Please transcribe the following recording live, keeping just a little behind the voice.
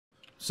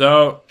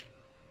So,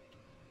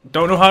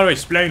 don't know how to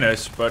explain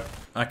this, but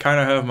I kind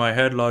of have my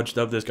head lodged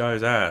up this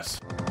guy's ass.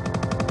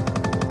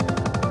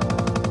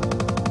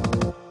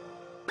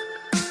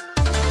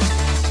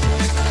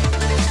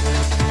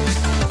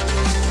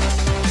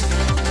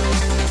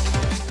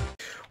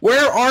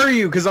 Where are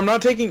you? Because I'm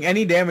not taking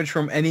any damage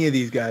from any of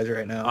these guys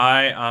right now.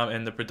 I am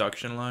in the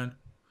production line.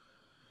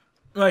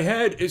 My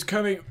head is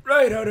coming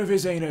right out of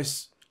his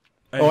anus.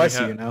 And Oh, I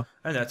see you now.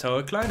 And that's how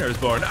a Kleiner is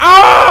born.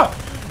 Ah!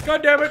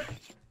 God damn it!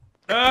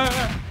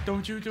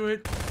 Don't you do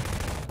it.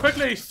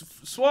 Quickly,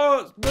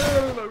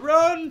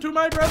 run to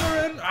my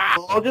brethren! Ah!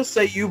 I'll just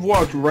say you've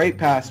walked right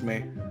past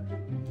me.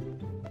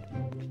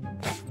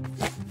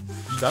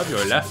 Stop,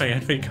 you're laughing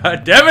at me,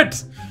 god damn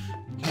it!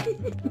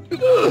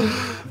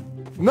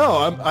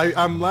 No,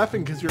 I'm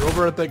laughing because you're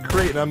over at that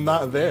crate and I'm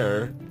not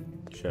there.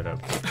 Shut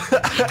up.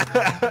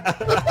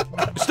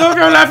 Stop,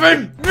 you're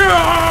laughing!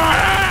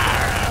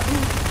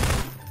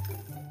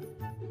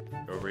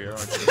 Over here,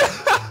 aren't you?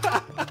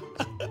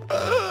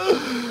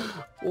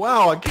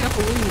 Wow, I can't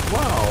believe,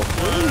 wow.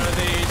 One of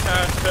these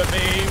has to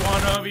be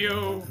one of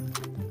you.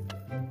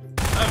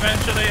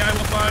 Eventually I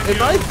will find you.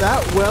 Am I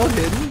that well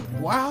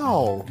hidden?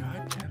 Wow.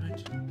 God damn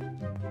it.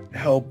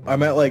 Help.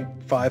 I'm at like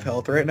 5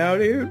 health right now,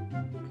 dude.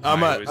 I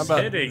was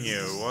hitting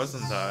you,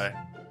 wasn't I?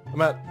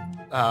 I'm at,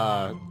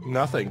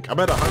 nothing. I'm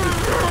at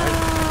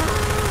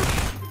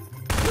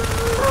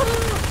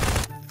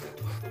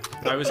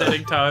 100. I was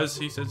hitting Tazz,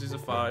 he says he's a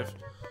 5.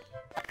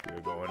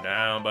 You're going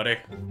down, buddy.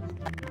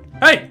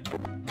 Hey!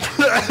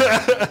 You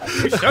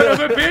son of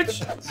a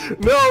bitch!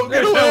 No,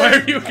 There's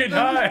nowhere you can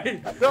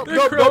hide! The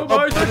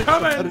crowbars are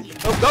coming!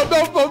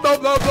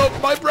 No,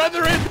 my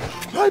brethren!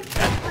 My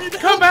brethren!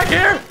 Come back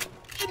here!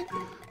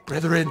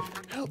 Brethren,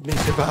 help me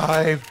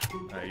survive.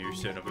 You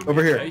son of a bitch.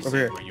 Over here, I see over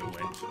here. where you went.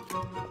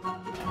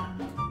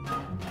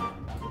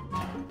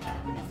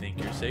 You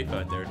think you're safe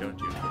out there, don't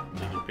you,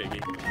 little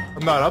piggy?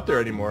 I'm not up there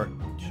anymore.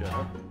 Shut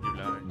up, you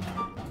lying.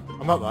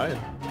 I'm not lying.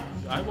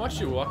 I watched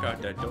you walk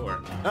out that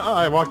door.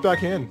 I walked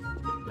back in.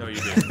 No, you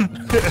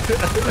didn't.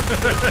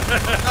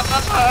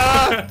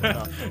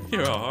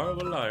 You're a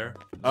horrible liar.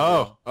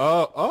 Oh.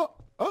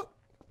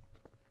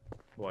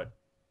 What?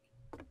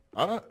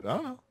 I don't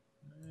know.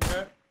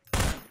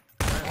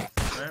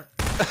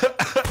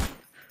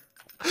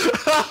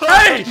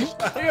 Hey!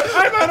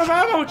 I'm out of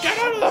ammo! Get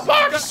out of the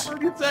box! You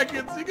got 30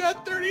 seconds! You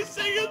got 30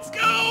 seconds!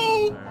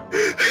 Go!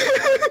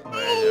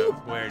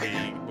 Where did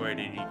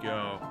he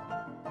go?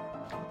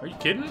 Are you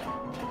kidding?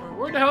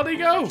 Where the hell did he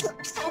go?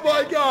 Oh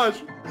my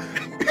gosh!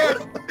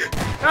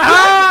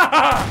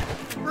 Aha!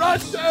 Run,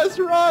 Tazz,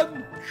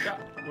 run!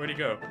 Where'd he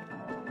go?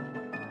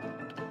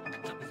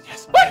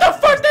 Yes. What the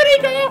fuck did he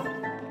go?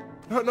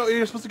 No,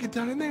 you're supposed to get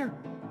down in there.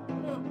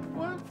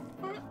 What?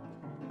 Where the?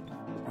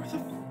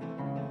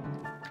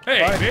 Hey,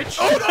 bitch!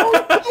 Oh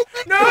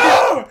no!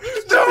 No!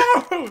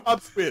 No!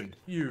 Up spin.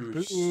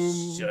 You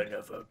son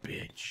of a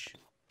bitch!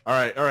 All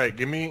right.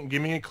 Give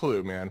me a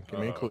clue, man. Give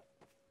me a clue.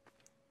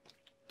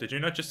 Did you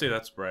not just see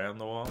that spray on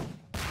the wall?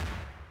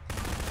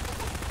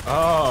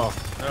 Oh.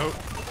 No.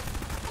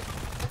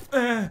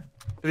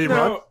 Did he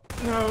run?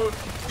 No.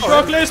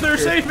 Brock Lesnar,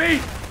 save me!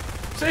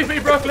 Save me,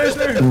 Brock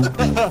Lesnar!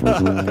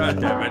 God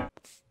damn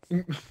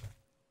it.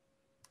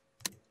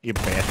 You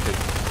bastard.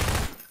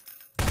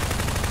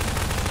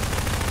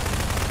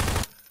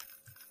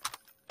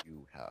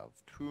 You have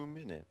 2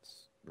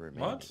 minutes remaining.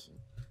 What?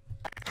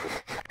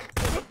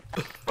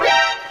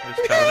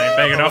 This town ain't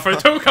big enough for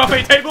 2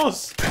 coffee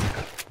tables!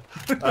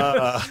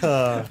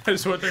 I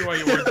was wondering why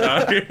you weren't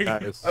dying.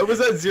 Nice. I was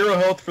at 0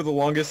 health for the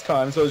longest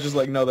time, so I was just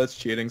like, no, that's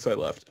cheating, so I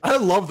left. I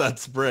love that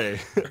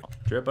spray.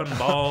 Dripping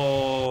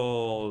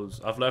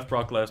balls. I've left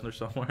Brock Lesnar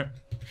somewhere.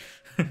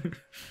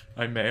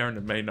 I may or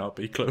may not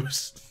be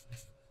close.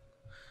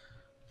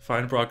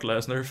 Find Brock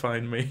Lesnar,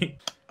 find me.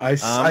 I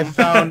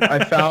found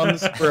the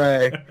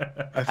spray.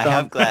 I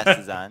have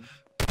glasses on.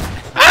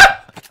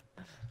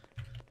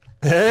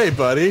 Hey,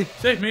 buddy.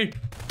 Save me!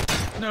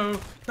 No,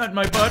 not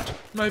my butt.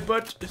 My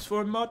butt is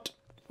for mutt.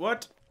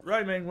 What?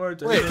 Rhyming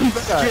words. Wait,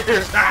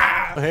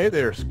 Ah! hey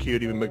there,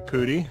 cutie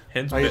McPootie.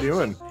 Hints, How you bitch.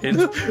 doing?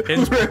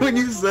 Hints, When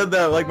you said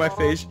that, like my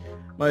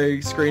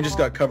screen just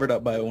got covered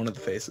up by one of the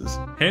faces.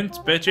 hints,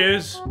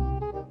 bitches.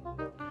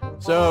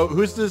 So,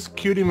 who's this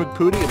cutie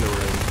McPootie in the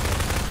room?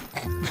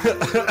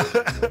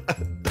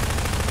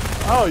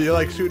 Oh, you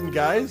like shooting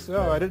guys?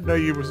 Oh, I didn't know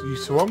you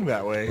swung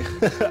that way.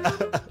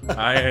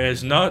 I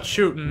is not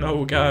shooting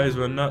no guys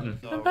with nothing.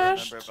 The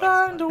best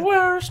time to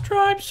wear a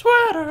striped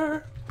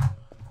sweater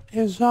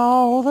is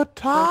all the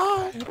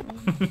time.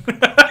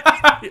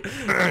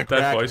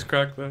 That voice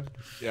crack though.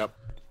 Yep.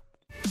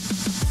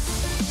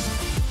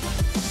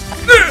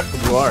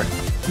 You are.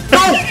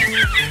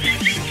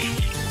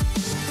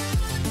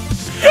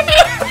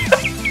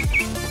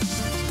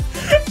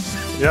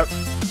 Yep.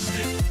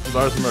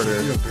 Lars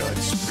murder. Your blood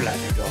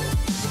splattered all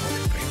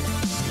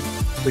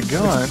The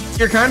gun?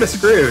 You're kind of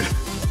screwed.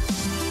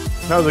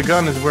 No, the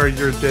gun is where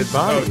your dead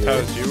body Oh, is.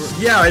 Tazz, you were.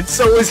 Yeah, and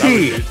so was That was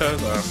he. you, Tazz?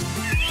 Oh.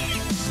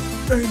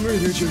 I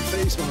murdered your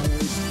face,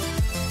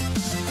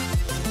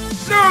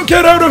 No,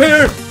 get out of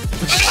here!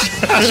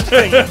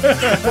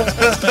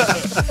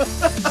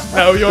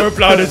 Now your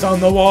blood is on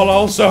the wall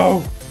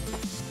also.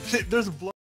 There's blood.